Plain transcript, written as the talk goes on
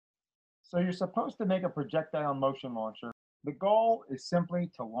So you're supposed to make a projectile motion launcher. The goal is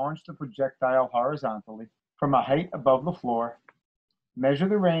simply to launch the projectile horizontally from a height above the floor, measure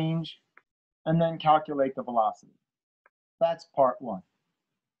the range, and then calculate the velocity. That's part one.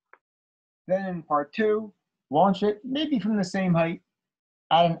 Then in part two, launch it maybe from the same height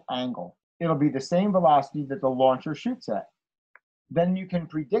at an angle. It'll be the same velocity that the launcher shoots at. Then you can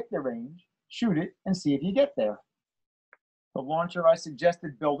predict the range, shoot it, and see if you get there. The launcher I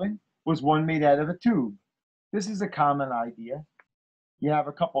suggested building was one made out of a tube. This is a common idea. You have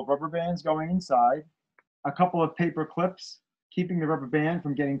a couple of rubber bands going inside, a couple of paper clips keeping the rubber band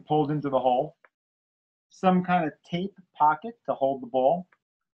from getting pulled into the hole, some kind of tape pocket to hold the ball,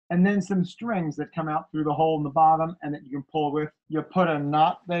 and then some strings that come out through the hole in the bottom and that you can pull with. You put a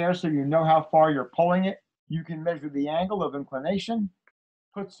knot there so you know how far you're pulling it. You can measure the angle of inclination,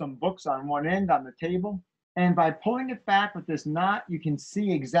 put some books on one end on the table, and by pulling it back with this knot, you can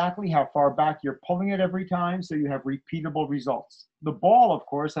see exactly how far back you're pulling it every time, so you have repeatable results. The ball, of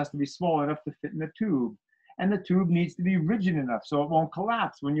course, has to be small enough to fit in the tube, and the tube needs to be rigid enough so it won't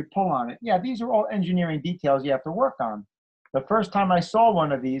collapse when you pull on it. Yeah, these are all engineering details you have to work on. The first time I saw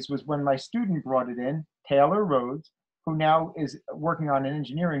one of these was when my student brought it in, Taylor Rhodes, who now is working on an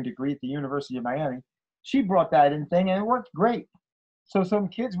engineering degree at the University of Miami. She brought that in thing and it worked great. So some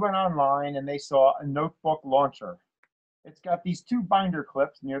kids went online and they saw a notebook launcher. It's got these two binder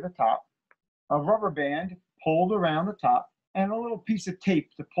clips near the top, a rubber band pulled around the top, and a little piece of tape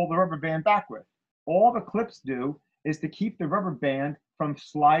to pull the rubber band back with. All the clips do is to keep the rubber band from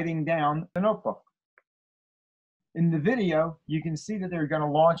sliding down the notebook. In the video, you can see that they're going to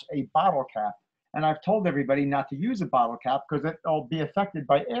launch a bottle cap. And I've told everybody not to use a bottle cap because it'll be affected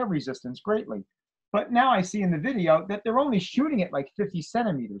by air resistance greatly. But now I see in the video that they're only shooting it like 50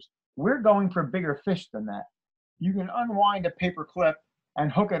 centimeters. We're going for bigger fish than that. You can unwind a paper clip and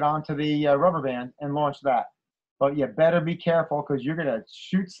hook it onto the rubber band and launch that. But you better be careful because you're going to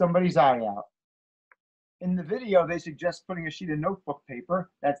shoot somebody's eye out. In the video, they suggest putting a sheet of notebook paper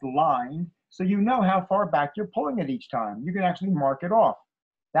that's lined so you know how far back you're pulling it each time. You can actually mark it off.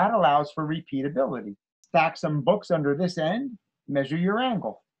 That allows for repeatability. Stack some books under this end, measure your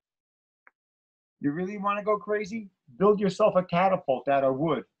angle. You really want to go crazy? Build yourself a catapult out of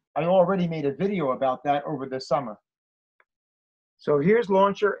wood. I already made a video about that over the summer. So here's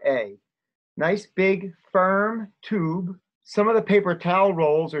launcher A. Nice big firm tube. Some of the paper towel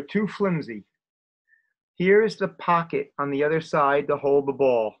rolls are too flimsy. Here's the pocket on the other side to hold the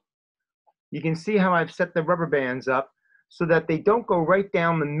ball. You can see how I've set the rubber bands up so that they don't go right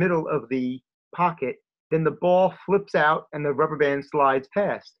down the middle of the pocket. Then the ball flips out and the rubber band slides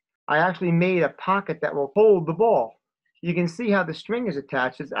past. I actually made a pocket that will hold the ball. You can see how the string is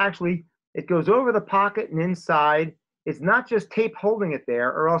attached. It goes over the pocket and inside. It's not just tape holding it there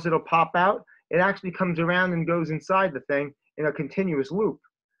or else it'll pop out. It actually comes around and goes inside the thing in a continuous loop.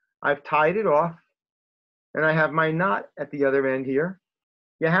 I've tied it off and I have my knot at the other end here.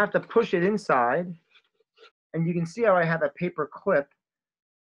 You have to push it inside and you can see how I have a paper clip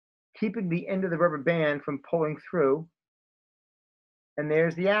keeping the end of the rubber band from pulling through. And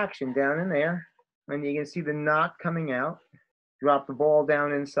there's the action down in there. And you can see the knot coming out. Drop the ball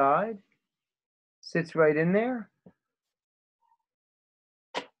down inside. Sits right in there.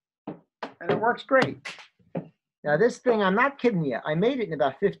 And it works great. Now this thing, I'm not kidding you. I made it in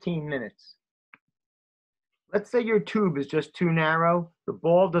about 15 minutes. Let's say your tube is just too narrow. The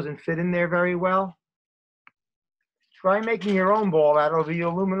ball doesn't fit in there very well. Try making your own ball out of the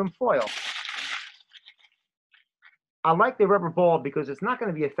aluminum foil. I like the rubber ball because it's not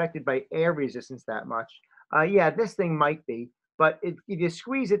going to be affected by air resistance that much. Yeah, this thing might be, but if you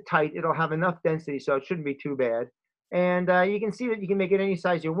squeeze it tight, it'll have enough density, so it shouldn't be too bad. And you can see that you can make it any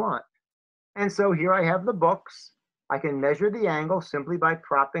size you want. And so here I have the books. I can measure the angle simply by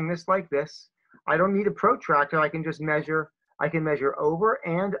propping this like this. I don't need a protractor. I can just measure. I can measure over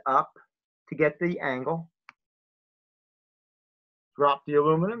and up to get the angle. Drop the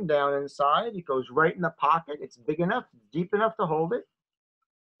aluminum down inside. It goes right in the pocket. It's big enough, deep enough to hold it.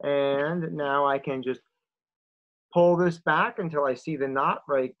 And now I can just pull this back until I see the knot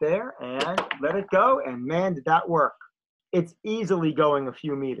right there and let it go. And man, did that work. It's easily going a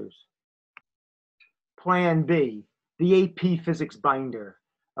few meters. Plan B, the AP Physics binder.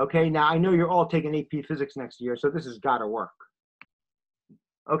 Okay, now I know you're all taking AP Physics next year, so this has got to work.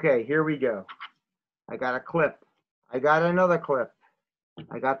 Okay, here we go. I got a clip. I got another clip.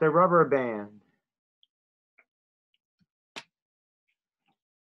 I got the rubber band.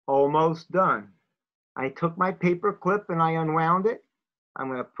 Almost done. I took my paper clip and I unwound it. I'm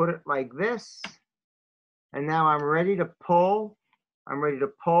going to put it like this. And now I'm ready to pull I'm ready to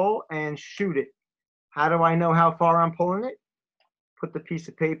pull and shoot it. How do I know how far I'm pulling it? Put the piece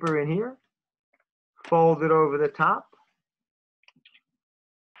of paper in here, fold it over the top.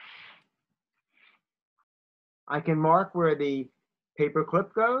 I can mark where the paper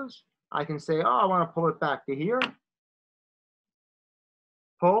clip goes. I can say, oh, I want to pull it back to here.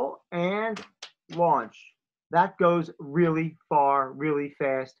 Pull and launch. That goes really far, really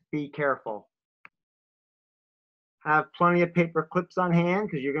fast. Be careful. Have plenty of paper clips on hand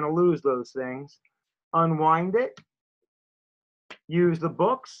because you're going to lose those things. Unwind it. Use the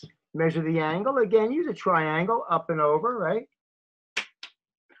books. Measure the angle. Again, use a triangle up and over, right?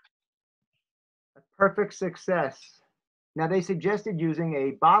 A perfect success. Now, they suggested using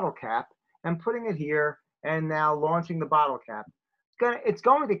a bottle cap and putting it here and now launching the bottle cap. It's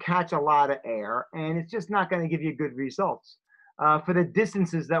going to catch a lot of air, and it's just not going to give you good results for the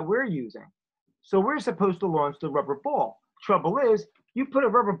distances that we're using. So we're supposed to launch the rubber ball. Trouble is, you put a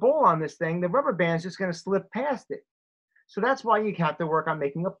rubber ball on this thing, the rubber band's just going to slip past it. So that's why you have to work on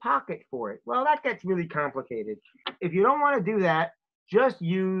making a pocket for it. Well, that gets really complicated. If you don't want to do that, just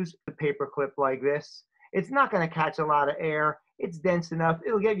use the paper clip like this. It's not going to catch a lot of air. It's dense enough.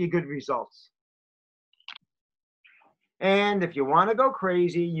 It'll give you good results. And if you want to go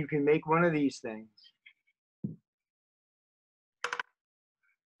crazy, you can make one of these things.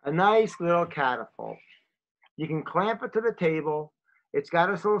 A nice little catapult. You can clamp it to the table. It's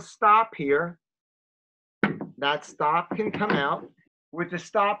got this little stop here. That stop can come out. With the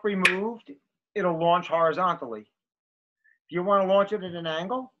stop removed, it'll launch horizontally. If you want to launch it at an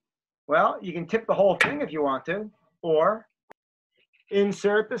angle, well, you can tip the whole thing if you want to, or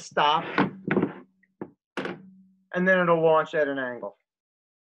insert the stop, and then it'll launch at an angle.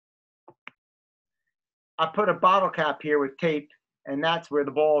 I put a bottle cap here with tape, and that's where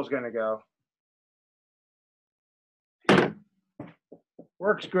the ball is going to go.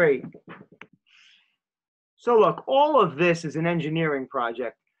 Works great. So look, all of this is an engineering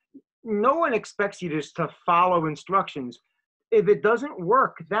project. No one expects you just to follow instructions. If it doesn't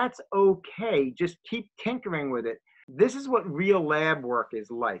work, that's okay. Just keep tinkering with it. This is what real lab work is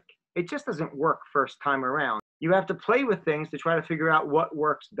like. It just doesn't work first time around. You have to play with things to try to figure out what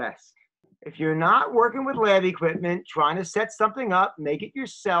works best. If you're not working with lab equipment, trying to set something up, make it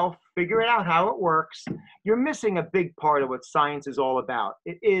yourself, figure out how it works, you're missing a big part of what science is all about.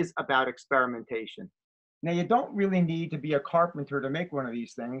 It is about experimentation. Now, you don't really need to be a carpenter to make one of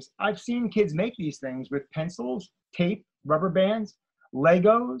these things. I've seen kids make these things with pencils, tape, rubber bands,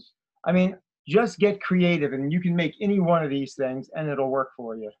 Legos. I mean, just get creative and you can make any one of these things and it'll work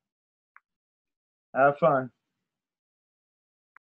for you. Have fun.